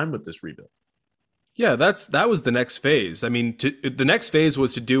 Take your time with this rebuild. Yeah, that was the next phase. I mean, the next phase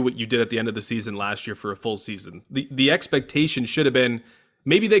was to do what you did at the end of the season last year for a full season. The expectation should have been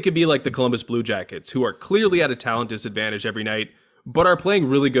maybe they could be like the Columbus Blue Jackets, who are clearly at a talent disadvantage every night, but are playing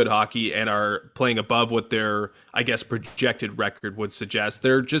really good hockey and are playing above what their, I guess, projected record would suggest.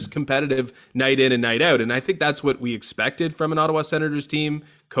 They're just competitive night in and night out. And I think that's what we expected from an Ottawa Senators team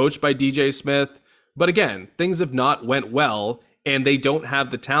coached by DJ Smith. But again, things have not went well. And they don't have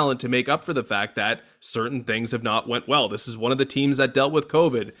the talent to make up for the fact that certain things have not went well. This is one of the teams that dealt with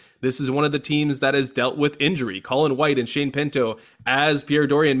COVID. This is one of the teams that has dealt with injury. Colin White and Shane Pinto, as Pierre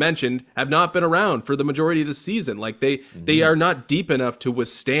Dorion mentioned, have not been around for the majority of the season. Like they are not deep enough to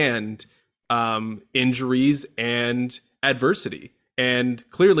withstand injuries and adversity. And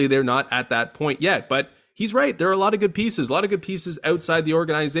clearly they're not at that point yet. But he's right. There are a lot of good pieces outside the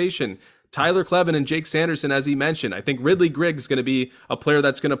organization. Tyler Kleven and Jake Sanderson, as he mentioned. I think Ridley Griggs is going to be a player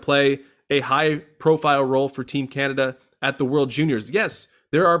that's going to play a high-profile role for Team Canada at the World Juniors. Yes,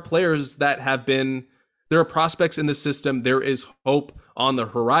 there are players that there are prospects in the system. There is hope on the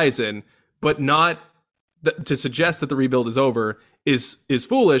horizon, but not to suggest that the rebuild is over is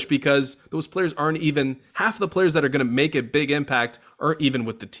foolish because those players aren't even, half of the players that are going to make a big impact aren't even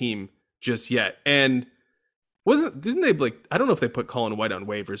with the team just yet. And Didn't they like, I don't know if they put Colin White on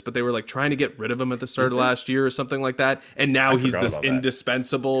waivers, but they were like trying to get rid of him at the start of last year or something like that. And now he's this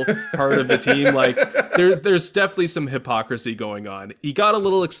indispensable part of the team. Like there's definitely some hypocrisy going on. He got a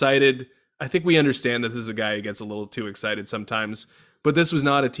little excited. I think we understand that this is a guy who gets a little too excited sometimes, but this was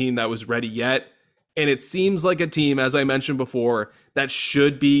not a team that was ready yet. And it seems like a team, as I mentioned before, that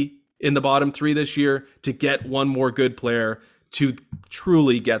should be in the bottom 3 this year to get one more good player to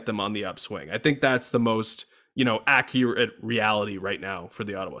truly get them on the upswing. I think that's the most, accurate reality right now for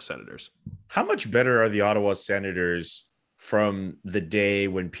the Ottawa Senators. How much better are the Ottawa Senators from the day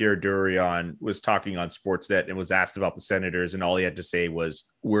when Pierre Dorion was talking on Sportsnet and was asked about the Senators and all he had to say was,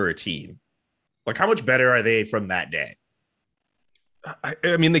 we're a team? Like, how much better are they from that day?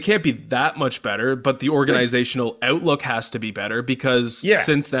 I mean, they can't be that much better, but the organizational outlook has to be better because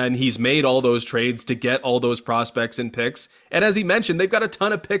since then he's made all those trades to get all those prospects and picks. And as he mentioned, they've got a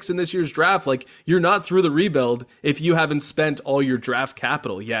ton of picks in this year's draft. Like, you're not through the rebuild if you haven't spent all your draft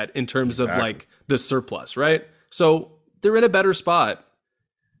capital yet in terms of like the surplus, right? So they're in a better spot.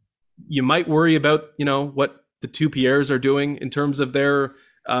 You might worry about, what the 2 Pierres are doing in terms of their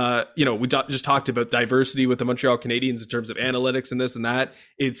we just talked about diversity with the Montreal Canadiens in terms of analytics and this and that.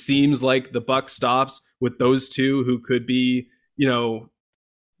 It seems like the buck stops with those two who could be, the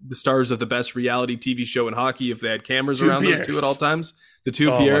stars of the best reality TV show in hockey if they had cameras around those two at all times. The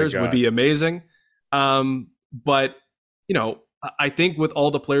 2 Pierres would be amazing. But, I think with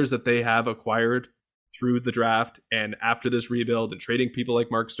all the players that they have acquired through the draft and after this rebuild and trading people like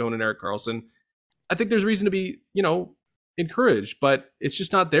Mark Stone and Erik Karlsson, I think there's reason to be, encouraged, but it's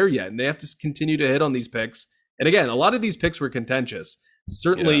just not there yet. And they have to continue to hit on these picks. And again, a lot of these picks were contentious.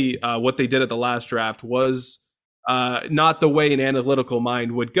 Certainly what they did at the last draft was not the way an analytical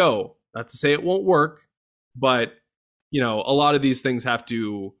mind would go. Not to say it won't work, but a lot of these things have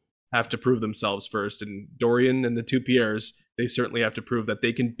to prove themselves first. And Dorion and the 2 Pierres, they certainly have to prove that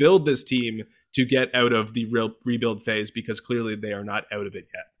they can build this team to get out of the real rebuild phase, because clearly they are not out of it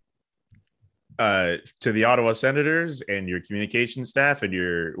yet. To the Ottawa Senators and your communication staff and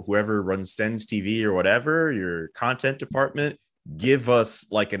your whoever runs Sens TV or whatever, your content department, give us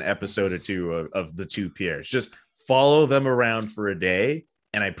like an episode or 2 of the 2 Pierres. Just follow them around for a day,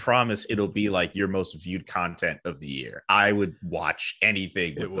 and I promise it'll be like your most viewed content of the year. I would watch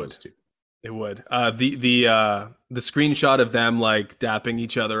anything with those 2. It would. The screenshot of them like dapping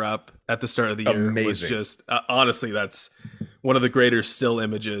each other up at the start of the year was just honestly, that's one of the greater still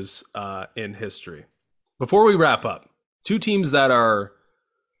images in history. Before we wrap up, 2 teams that are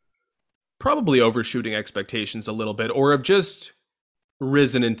probably overshooting expectations a little bit or have just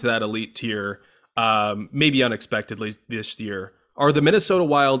risen into that elite tier, maybe unexpectedly this year, are the Minnesota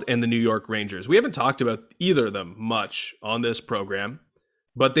Wild and the New York Rangers. We haven't talked about either of them much on this program,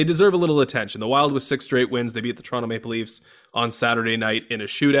 but they deserve a little attention. The Wild with 6 straight wins. They beat the Toronto Maple Leafs on Saturday night in a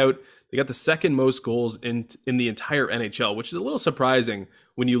shootout. They got the second most goals in the entire NHL, which is a little surprising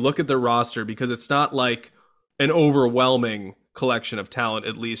when you look at their roster, because it's not like an overwhelming collection of talent,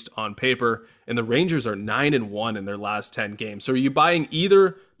 at least on paper. And the Rangers are 9-1 in their last 10 games. So are you buying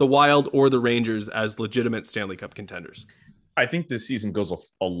either the Wild or the Rangers as legitimate Stanley Cup contenders? I think this season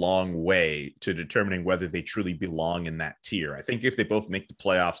goes a long way to determining whether they truly belong in that tier. I think if they both make the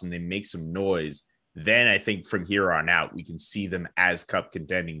playoffs and they make some noise, then I think from here on out, we can see them as cup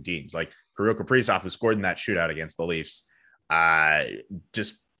contending teams. Like Kirill Kaprizov, who scored in that shootout against the Leafs,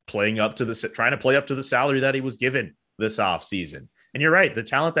 just trying to play up to the salary that he was given this offseason. And you're right, the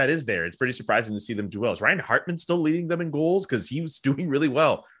talent that is there, it's pretty surprising to see them do well. Is Ryan Hartman still leading them in goals? Because he was doing really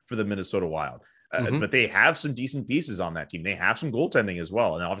well for the Minnesota Wild. But they have some decent pieces on that team. They have some goaltending as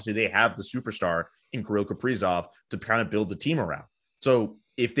well. And obviously they have the superstar in Kirill Kaprizov to kind of build the team around. So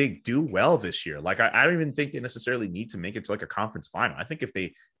if they do well this year, like I don't even think they necessarily need to make it to like a conference final. I think if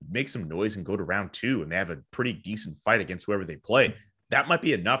they make some noise and go to round 2 and they have a pretty decent fight against whoever they play, that might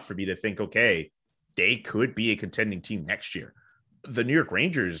be enough for me to think, okay, they could be a contending team next year. The New York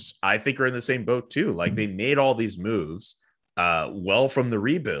Rangers, I think, are in the same boat too. Like they made all these moves well from the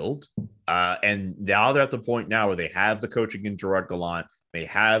rebuild. And now they're at the point now where they have the coaching in Gerard Gallant. They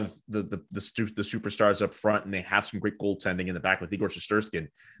have the superstars up front, and they have some great goaltending in the back with Igor Shesterkin.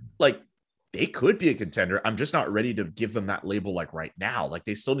 Like they could be a contender. I'm just not ready to give them that label like right now. Like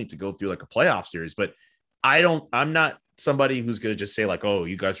they still need to go through like a playoff series, but I'm not somebody who's going to just say like, oh,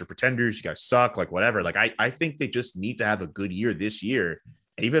 you guys are pretenders, you guys suck, like whatever. Like I think they just need to have a good year this year.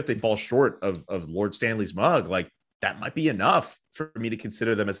 And even if they fall short of Lord Stanley's mug, like that might be enough for me to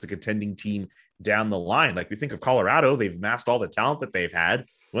consider them as the contending team down the line. Like we think of Colorado, they've amassed all the talent that they've had.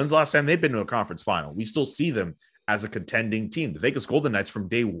 When's the last time they've been to a conference final? We still see them as a contending team. The Vegas Golden Knights from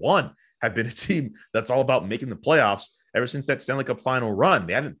day one have been a team that's all about making the playoffs ever since that Stanley Cup final run.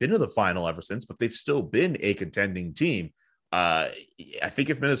 They haven't been to the final ever since, but they've still been a contending team. I think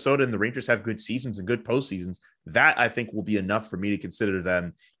if Minnesota and the Rangers have good seasons and good postseasons, that I think will be enough for me to consider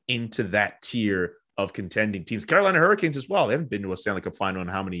them into that tier of contending teams. Carolina Hurricanes as well. They haven't been to a Stanley Cup final in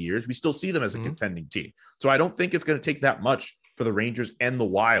how many years? We still see them as a contending team. So I don't think it's going to take that much for the Rangers and the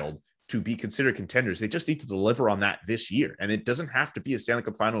Wild to be considered contenders. They just need to deliver on that this year. And it doesn't have to be a Stanley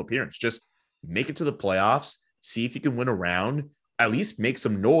Cup final appearance. Just make it to the playoffs, see if you can win a round, at least make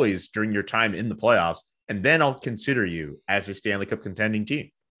some noise during your time in the playoffs. And then I'll consider you as a Stanley Cup contending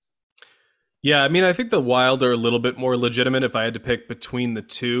team. Yeah, I mean, I think the Wild are a little bit more legitimate if I had to pick between the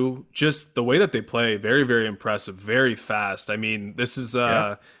two. Just the way that they play, very, very impressive, very fast. I mean, this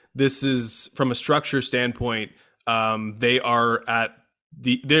is from a structure standpoint, they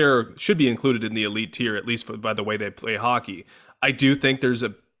should be included in the elite tier, at least by the way they play hockey. I do think there's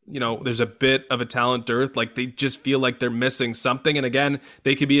a bit of a talent dearth. Like, they just feel like they're missing something. And again,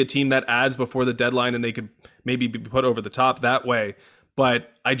 they could be a team that adds before the deadline and they could maybe be put over the top that way.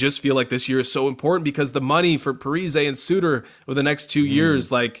 But I just feel like this year is so important because the money for Parise and Suter over the next 2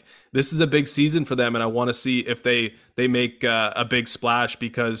 years, like, this is a big season for them. And I want to see if they make a big splash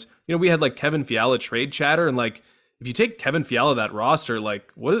because, we had like Kevin Fiala trade chatter. And like, if you take Kevin Fiala, that roster, like,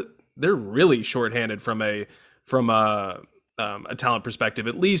 they're really shorthanded from a talent perspective,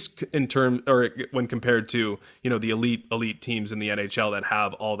 at least in terms, or when compared to, the elite teams in the NHL that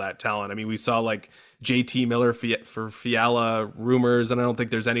have all that talent. I mean, we saw like JT Miller for Fiala rumors, and I don't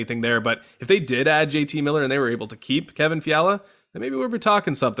think there's anything there, but if they did add JT Miller and they were able to keep Kevin Fiala, then maybe we'll be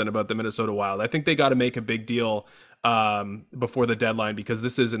talking something about the Minnesota Wild. I think they got to make a big deal before the deadline because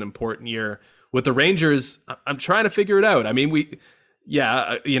this is an important year. With the Rangers, I'm trying to figure it out. I mean, they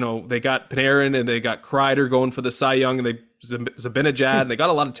got Panarin and they got Kreider going for the Cy Young, and Zibanejad, and they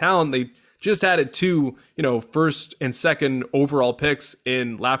got a lot of talent. They just added 2, first and second overall picks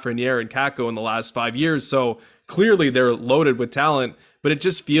in Lafreniere and Kakko in the last 5 years. So clearly they're loaded with talent, but it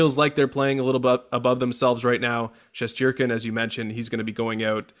just feels like they're playing a little bit above themselves right now. Shesterkin, as you mentioned, he's going to be going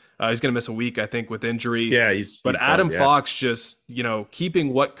out. He's going to miss a week, I think, with injury. Yeah, But Adam Fox just,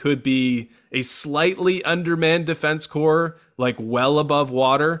 keeping what could be a slightly undermanned defense core, like well above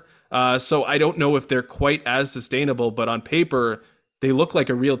water. So I don't know if they're quite as sustainable, but on paper, they look like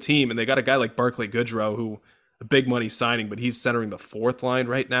a real team. And they got a guy like Barclay Goodrow, who a big money signing, but he's centering the fourth line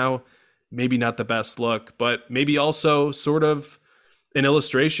right now. Maybe not the best look, but maybe also sort of an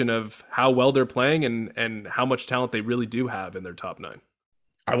illustration of how well they're playing and how much talent they really do have in their top 9.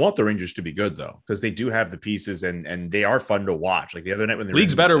 I want the Rangers to be good, though, because they do have the pieces and they are fun to watch. Like the other night when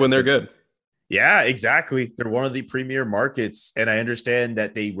league's better when they're good. Yeah, exactly. They're one of the premier markets, and I understand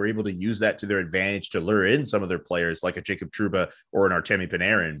that they were able to use that to their advantage to lure in some of their players like a Jacob Trouba or an Artemi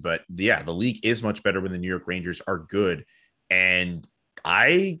Panarin. But yeah, the league is much better when the New York Rangers are good. And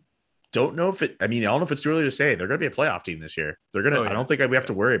I don't know if I don't know if it's too early to say they're going to be a playoff team this year. They're going to. I don't think we have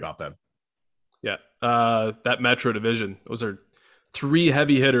to worry about them. Yeah, that Metro division. Those are 3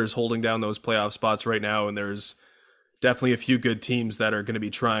 heavy hitters holding down those playoff spots right now, and there's definitely a few good teams that are going to be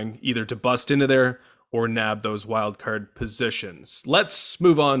trying either to bust into there or nab those wild card positions. Let's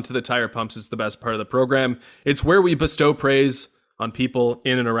move on to the Tire Pumps. It's the best part of the program. It's where we bestow praise on people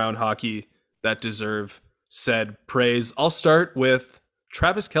in and around hockey that deserve said praise. I'll start with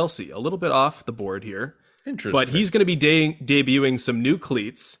Travis Kelce, a little bit off the board here. Interesting. But he's going to be debuting some new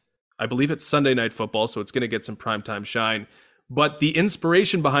cleats. I believe it's Sunday Night Football, so it's going to get some primetime shine. But the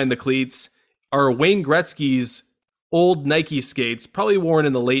inspiration behind the cleats are Wayne Gretzky's old Nike skates, probably worn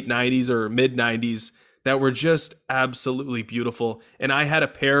in the late 90s or mid 90s, that were just absolutely beautiful. And I had a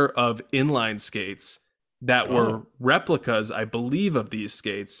pair of inline skates that were replicas, I believe, of these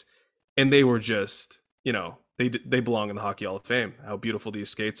skates. And they were just, they belong in the Hockey Hall of Fame, how beautiful these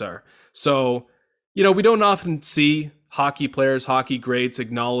skates are. So, we don't often see hockey players, hockey greats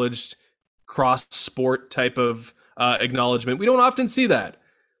acknowledged, cross-sport type of acknowledgement. We don't often see that.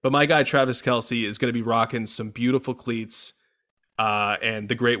 But my guy, Travis Kelce, is going to be rocking some beautiful cleats, and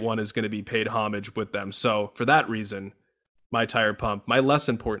the great one is going to be paid homage with them. So for that reason, my tire pump, my less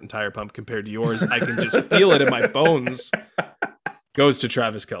important tire pump compared to yours, I can just feel it in my bones, goes to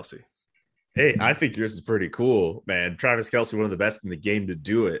Travis Kelce. Hey, I think yours is pretty cool, man. Travis Kelce, one of the best in the game to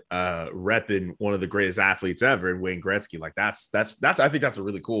do it, repping one of the greatest athletes ever in Wayne Gretzky. Like that's I think that's a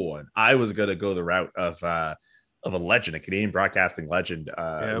really cool one. I was going to go the route of a legend, a Canadian broadcasting legend,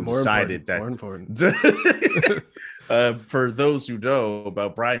 decided that more important. For those who know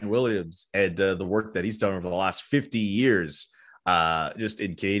about Brian Williams and the work that he's done over the last 50 years, just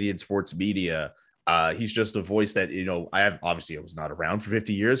in Canadian sports media, He's just a voice that, I was not around for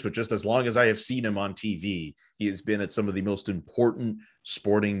 50 years, but just as long as I have seen him on TV, he has been at some of the most important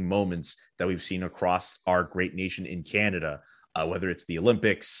sporting moments that we've seen across our great nation in Canada, whether it's the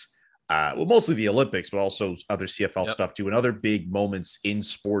Olympics, mostly the Olympics, but also other CFL stuff too, and other big moments in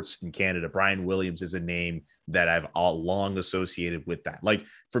sports in Canada. Brian Williams is a name that I've all long associated with that. Like,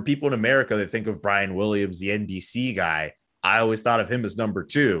 for people in America that think of Brian Williams, the NBC guy, I always thought of him as number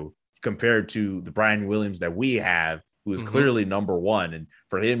 2 compared to the Brian Williams that we have, who is clearly number 1. And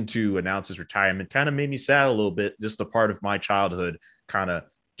for him to announce his retirement kind of made me sad a little bit, just a part of my childhood kind of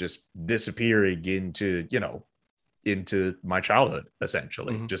just disappearing into my childhood,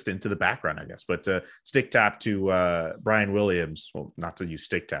 essentially, just into the background, I guess. But stick tap to Brian Williams. Well, not to use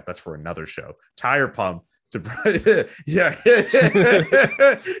stick tap, that's for another show. Tire pump to Brian. Yeah.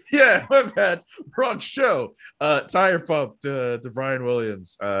 My bad. Wrong show. Tire pump to Brian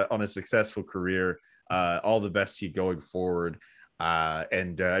Williams on a successful career. All the best to you going forward.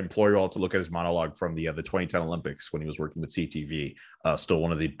 And I implore you all to look at his monologue from the 2010 Olympics when he was working with CTV. Still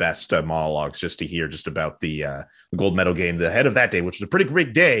one of the best monologues just to hear just about the gold medal game, the head of that day, which was a pretty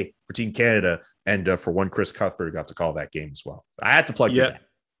big day for Team Canada. And for one, Chris Cuthbert got to call that game as well. I had to plug that.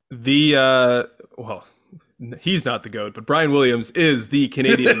 He's not the GOAT, but Brian Williams is the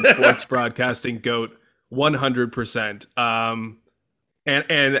Canadian sports broadcasting GOAT, 100%.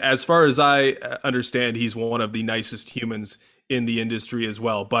 And as far as I understand, he's one of the nicest humans in the industry as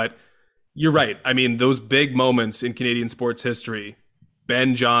well. But you're right. I mean, those big moments in Canadian sports history,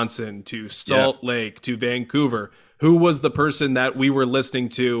 Ben Johnson to Salt Lake to Vancouver, who was the person that we were listening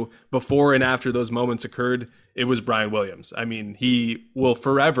to before and after those moments occurred? It was Brian Williams. I mean, he will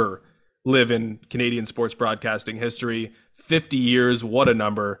forever live in Canadian sports broadcasting history. 50 years, what a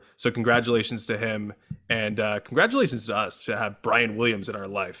number. So congratulations to him, and congratulations to us to have Brian Williams in our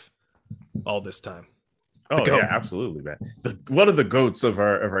life all this time. Oh yeah, absolutely, man. One of the GOATs of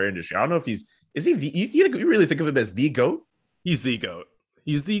our industry. I don't know if is he you really think of him as the GOAT? He's the GOAT.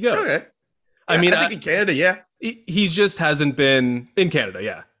 He's the GOAT. Okay. I mean, I think in Canada, he just hasn't been in Canada.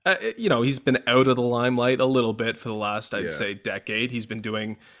 Yeah. He's been out of the limelight a little bit for the last, I'd say, decade. He's been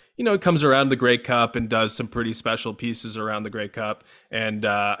doing, he comes around the Grey Cup and does some pretty special pieces around the Grey Cup. And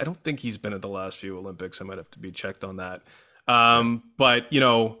I don't think he's been at the last few Olympics. I might have to be checked on that. But,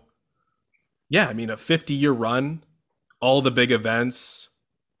 yeah, I mean, a 50-year run, all the big events.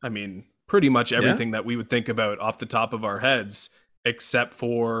 I mean, pretty much everything that we would think about off the top of our heads, except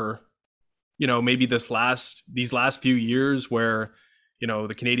for, maybe these last few years where,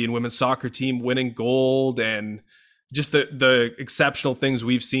 the Canadian women's soccer team winning gold and just the exceptional things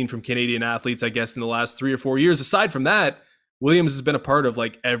we've seen from Canadian athletes, I guess, in the last 3 or 4 years. Aside from that, Williams has been a part of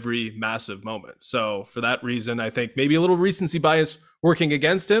like every massive moment. So for that reason, I think maybe a little recency bias working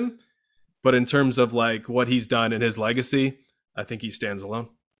against him. But in terms of like what he's done in his legacy, I think he stands alone.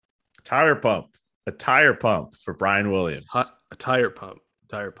 A tire pump for Brian Williams. A tire pump.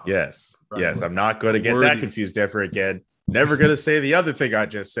 Yes. Brian Williams. I'm not going to get Worthy. that confused ever again. Never going to say the other thing I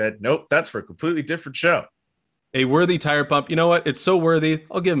just said. Nope, that's for a completely different show. A worthy tire pump. You know what? It's so worthy.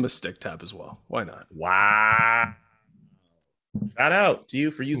 I'll give him a stick tap as well. Why not? Wow. Shout out to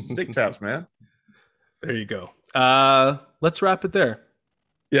you for using stick taps, man. There you go. Let's wrap it there.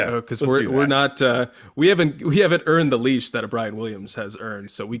 Yeah, because we're not we haven't earned the leash that a Brian Williams has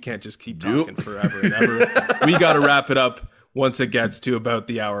earned, so we can't just keep talking forever and ever. We got to wrap it up once it gets to about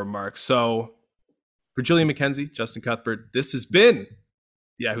the hour mark. So for Julian McKenzie, Justin Cuthbert, this has been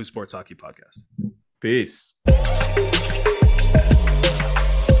the Yahoo Sports Hockey Podcast. Peace.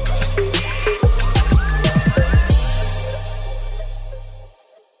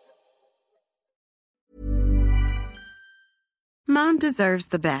 Mom deserves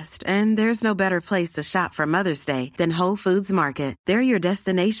the best, and there's no better place to shop for Mother's Day than Whole Foods Market. They're your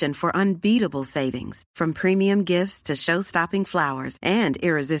destination for unbeatable savings, from premium gifts to show-stopping flowers and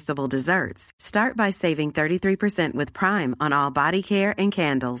irresistible desserts. Start by saving 33% with Prime on all body care and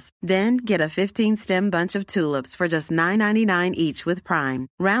candles. Then get a 15-stem bunch of tulips for just $9.99 each with Prime.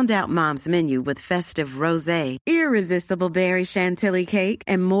 Round out Mom's menu with festive rosé, irresistible berry chantilly cake,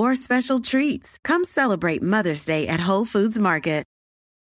 and more special treats. Come celebrate Mother's Day at Whole Foods Market.